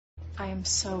I am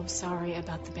so sorry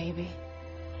about the baby.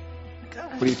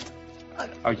 God.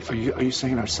 What are you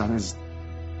saying our son is...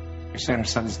 You're saying our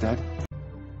son is dead? Oh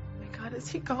my God, is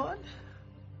he gone?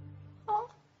 Oh.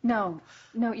 No,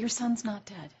 your son's not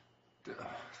dead.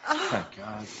 Thank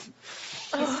God.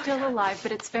 He's still alive,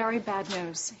 but it's very bad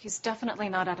news. He's definitely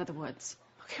not out of the woods.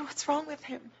 Okay, what's wrong with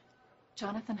him?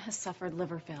 Jonathan has suffered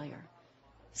liver failure.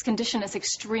 His condition is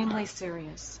extremely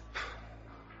serious.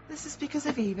 This is because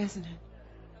of Eve, isn't it?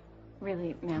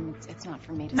 Really, ma'am, it's not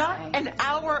for me to Not say. an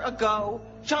hour ago,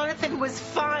 Jonathan was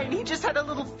fine. He just had a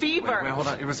little fever. Wait, hold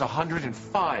on. It was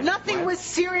 105. Nothing was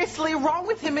seriously wrong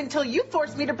with him until you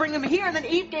forced me to bring him here, and then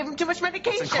Eve gave him too much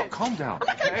medication. Listen, calm down. I'm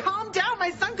not going to calm down.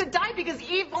 My son could die because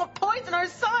Eve won't poison our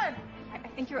son. I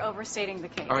think you're overstating the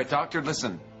case. All right, doctor,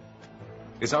 listen.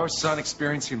 Is our son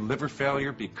experiencing liver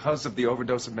failure because of the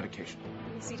overdose of medication?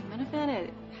 Acetaminophen?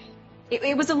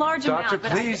 It was a large amount. Doctor,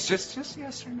 but please, just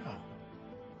yes or no.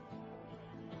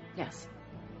 Yes.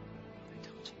 I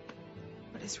told you.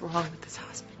 What is wrong with this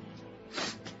hospital?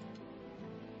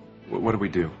 What do we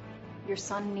do? Your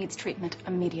son needs treatment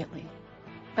immediately.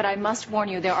 But I must warn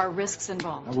you, there are risks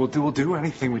involved. We'll do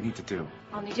anything we need to do.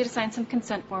 I'll need you to sign some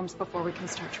consent forms before we can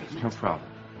start treatment. No problem.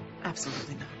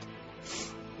 Absolutely not.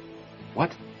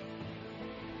 What?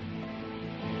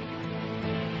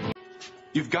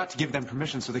 You've got to give them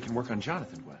permission so they can work on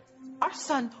Jonathan, Gwen. Our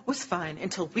son was fine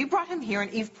until we brought him here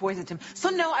and Eve poisoned him. So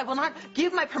no, I will not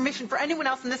give my permission for anyone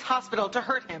else in this hospital to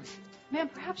hurt him. Ma'am,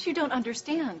 perhaps you don't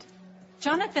understand.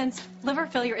 Jonathan's liver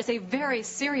failure is a very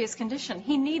serious condition.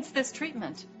 He needs this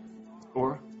treatment.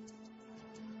 Or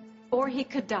he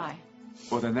could die.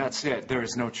 Well, then that's it. There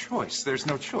is no choice. There's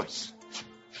no choice.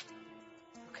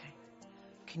 Okay.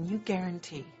 Can you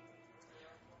guarantee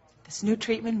this new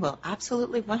treatment will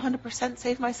absolutely 100%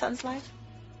 save my son's life?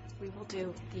 We will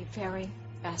do the very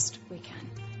best we can.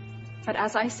 But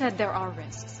as I said, there are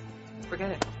risks.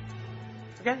 Forget it.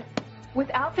 Forget it.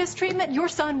 Without this treatment, your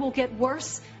son will get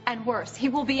worse and worse. He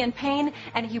will be in pain,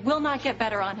 and he will not get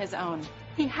better on his own.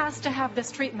 He has to have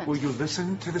this treatment. Will you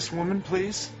listen to this woman,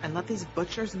 please? And let these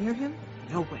butchers near him?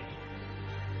 No way.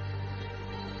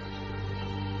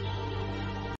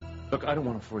 Look, I don't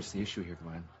want to force the issue here,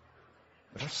 Gwen.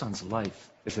 But our son's life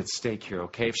is at stake here,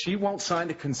 okay? If she won't sign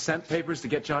the consent papers to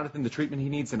get Jonathan the treatment he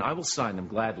needs, then I will sign them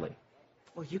gladly.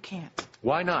 Well, you can't.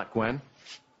 Why not, Gwen?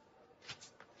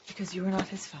 Because you are not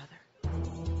his father.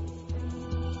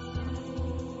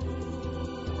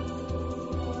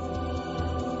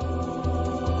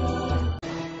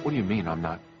 What do you mean I'm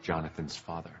not Jonathan's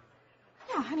father?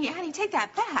 No, honey, take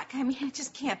that back. I mean, it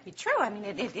just can't be true. I mean,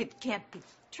 it can't be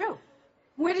true.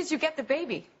 Where did you get the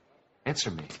baby? Answer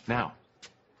me, now.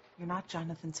 You're not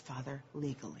Jonathan's father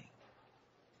legally.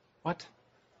 What?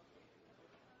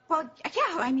 Well,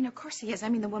 yeah, I mean, of course he is. I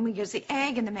mean, the woman gives the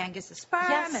egg and the man gives the sperm.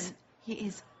 Yes, and he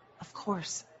is, of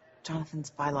course,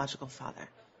 Jonathan's biological father.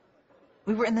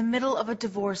 We were in the middle of a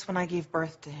divorce when I gave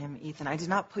birth to him, Ethan. I did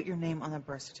not put your name on the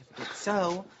birth certificate,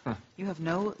 so you have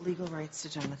no legal rights to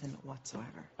Jonathan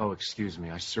whatsoever. Oh, excuse me,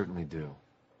 I certainly do.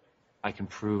 I can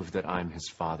prove that I'm his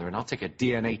father, and I'll take a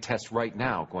DNA test right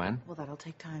now, Gwen. Well, that'll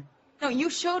take time. No,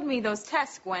 you showed me those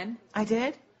tests, Gwen. I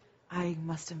did? I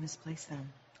must have misplaced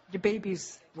them. Your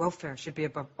baby's welfare should be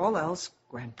above all else,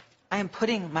 Gwen. I am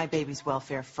putting my baby's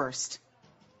welfare first.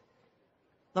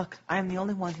 Look, I am the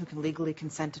only one who can legally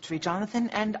consent to treat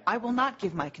Jonathan, and I will not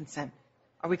give my consent.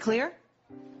 Are we clear?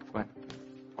 Gwen.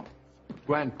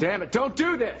 Gwen, damn it, don't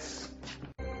do this!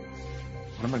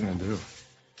 What am I going to do?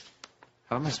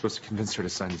 How am I supposed to convince her to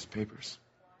sign these papers?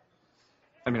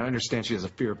 I mean, I understand she has a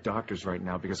fear of doctors right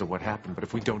now because of what happened, but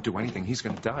if we don't do anything, he's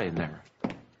going to die in there.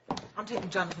 I'm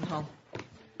taking Jonathan home.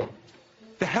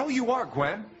 The hell you are,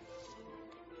 Gwen!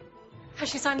 Has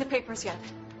she signed the papers yet?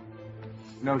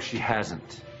 No, she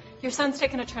hasn't. Your son's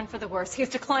taken a turn for the worse. He's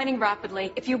declining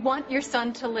rapidly. If you want your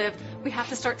son to live, we have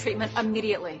to start treatment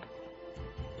immediately.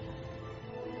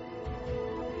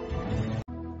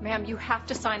 Ma'am, you have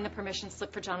to sign the permission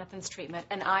slip for Jonathan's treatment,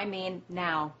 and I mean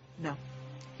now. No.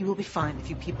 He will be fine if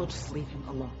you people just leave him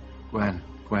alone.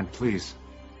 Gwen, please.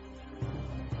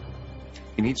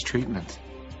 He needs treatment.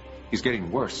 He's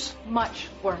getting worse. Much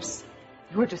worse.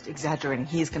 You're just exaggerating.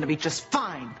 He is going to be just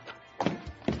fine. What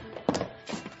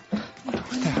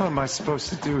the hell am I supposed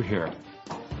to do here?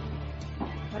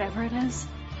 Whatever it is,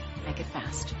 make it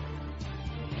fast.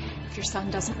 If your son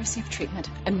doesn't receive treatment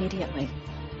immediately,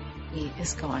 he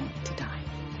is going to die.